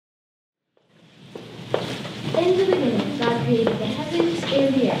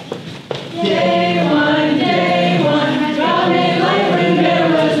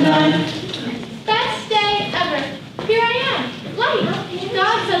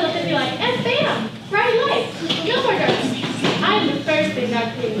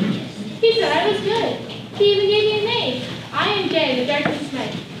He even gave me a name. I am Day, the darkest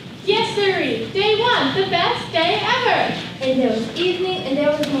night. Yes, sirree. Day 1, the best day ever. And there was evening and there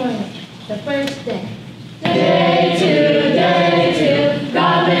was morning, the first day. Day 2,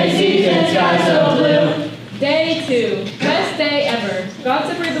 God made seas and sky so blue. Day 2, best day ever. God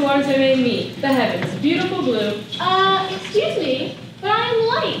separated the waters and made me, the heavens, beautiful blue. Excuse me, but I am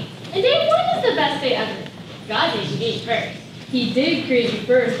light. And day 1 is the best day ever. God made me first. He did create you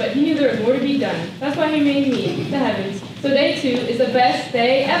first, but he knew there was more to be done. That's why he made me, the heavens. So day 2 is the best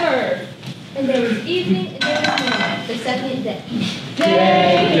day ever. And there was evening and there was morning, the second day.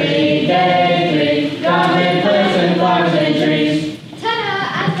 Day 3, God made plants and flowers and trees.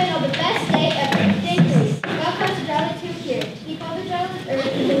 Ta-da! I spent all the best day ever. Day 3. God caused the dry land to appear. He called the dry land earth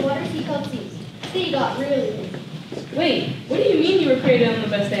and the waters he called seas. Sea got really big. Wait, what do you mean you were created on the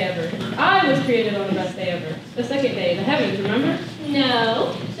best day ever? I was created on the best day ever. The second day, the heavens, remember?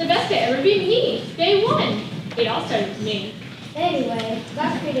 No, the best day ever be me. Day 1. It all started with me. Anyway,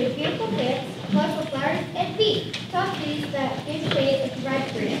 God created beautiful plants, colorful flowers, and feet. Tall trees that gave shade and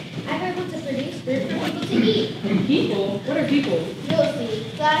provide fruit. I'm able to produce fruit for people to eat. And people? What are people? You'll see.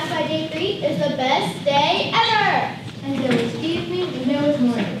 That's why day 3 is the best day ever. And there was evening and there was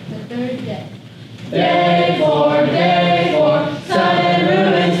morning, the third day. Day 4, sun and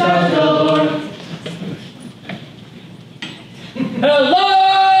moon and stars galore.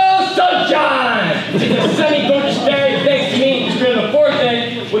 Hello, sunshine! It's a sunny, gorgeous day. Thanks to me, it's been the fourth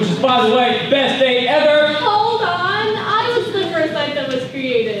day, which is, by the way, the best day ever. Hold on, I was the first light that was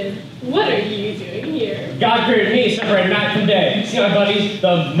created. What are you doing here? God created me, separated night from day. See my buddies,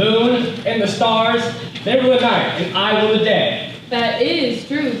 the moon and the stars, they rule the night, and I rule the day. That is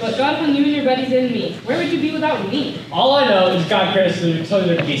true, but God hung you and your buddies in me. Where would you be without me? All I know is God created so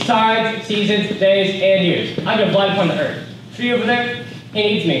there could be signs, seasons, days, and years. I'm gonna blind upon the earth. Tree over there, he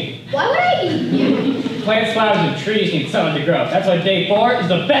needs me. Why would I need you? Plants, flowers, and trees need something to grow. That's why day 4 is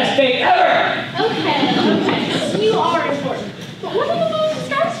the best day ever! Okay, you are important. But what do the moon and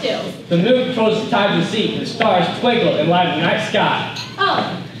stars do? The moon controls the tides of the sea, and the stars twinkle and light the night sky.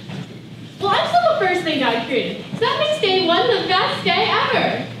 Oh. Well, I'm still the first thing God created. So that makes day 1 the best day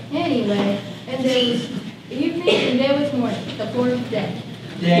ever. Anyway, and there was evening and there was morning, the fourth day.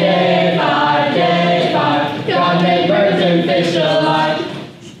 Day 5, God made birds and fish alive.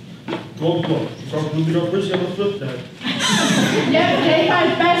 Look, start moving up Brisbane on the flip day. Yep, day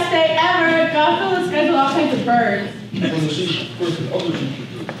 5, best day ever. God filled the sky with all kinds of birds. When the sea first and other teachers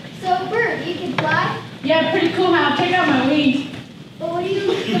do. So, Bird, you can fly? Yeah, pretty cool, huh? Check out my wings. But what do you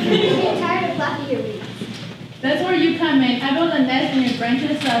do if you get tired of flapping your wings? That's where you come in. I built a nest in your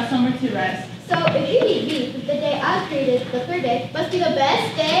branches so I have somewhere to rest. So, if you need me, the day I created, the third day, must be the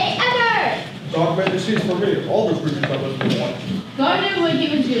best day ever! God made the seas for me, all the creatures that live in the water. God knew what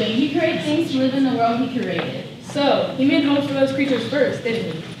he was doing. He created things to live in the world he created. So, he made homes for those creatures first,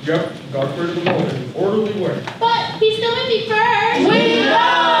 didn't he? Yep, God created the world in an orderly way. But he still made me first. We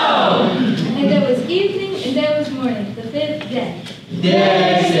know! And there was evening and there was morning, the fifth day.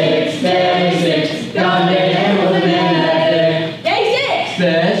 Day 6, God made animals and man that day. Day 6!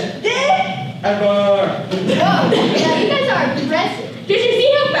 Best Day! Ever! Whoa, now you guys are aggressive. Did you see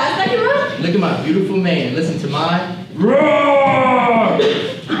how fast I can run? Look at my beautiful mane. Listen to mine. Roar! I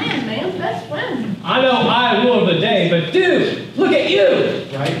am man's best friend. I know I rule the day, but dude, look at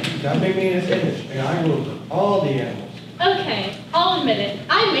you! Right? God made me in his image, and I ruled all the animals. Okay, I'll admit it.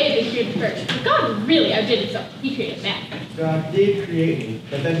 I may have been created first, but God really outdid himself. He created man. God did create me,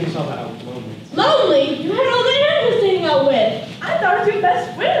 but then he saw that I was lonely. Lonely? You had all the animals to hang out with. I thought I was your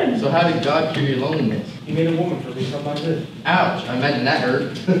best friend. So how did God cure your loneliness? He made a woman for me, sometimes this. Ouch, I imagine that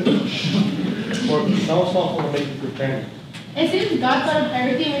hurt. Or that was thoughtful to make you through family. It seems God thought of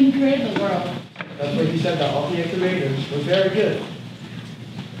everything when he created the world. That's why he said that all he had created was very good.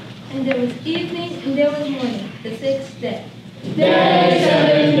 And there was evening and there was morning, the sixth day. Day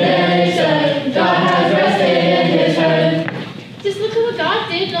 7, God has rested in his heaven. Just look at what God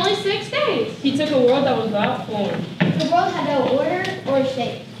did in only 6 days. He took a world that was without form. The world had no order or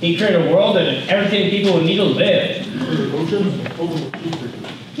shape. He created a world that had everything people would need to live. He created oceans and filled them with sea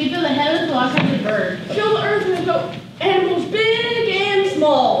creatures. He filled the heavens with all kinds of birds. Filled the earth with animals big and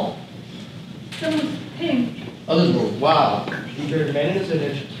small. Some was pink. Others were wild. He created man in his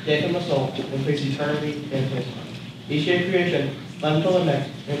image, gave him a soul, and placed eternity in his mind. Each day of creation, led until the next,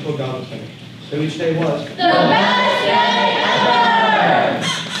 until God was finished. So each day was The best day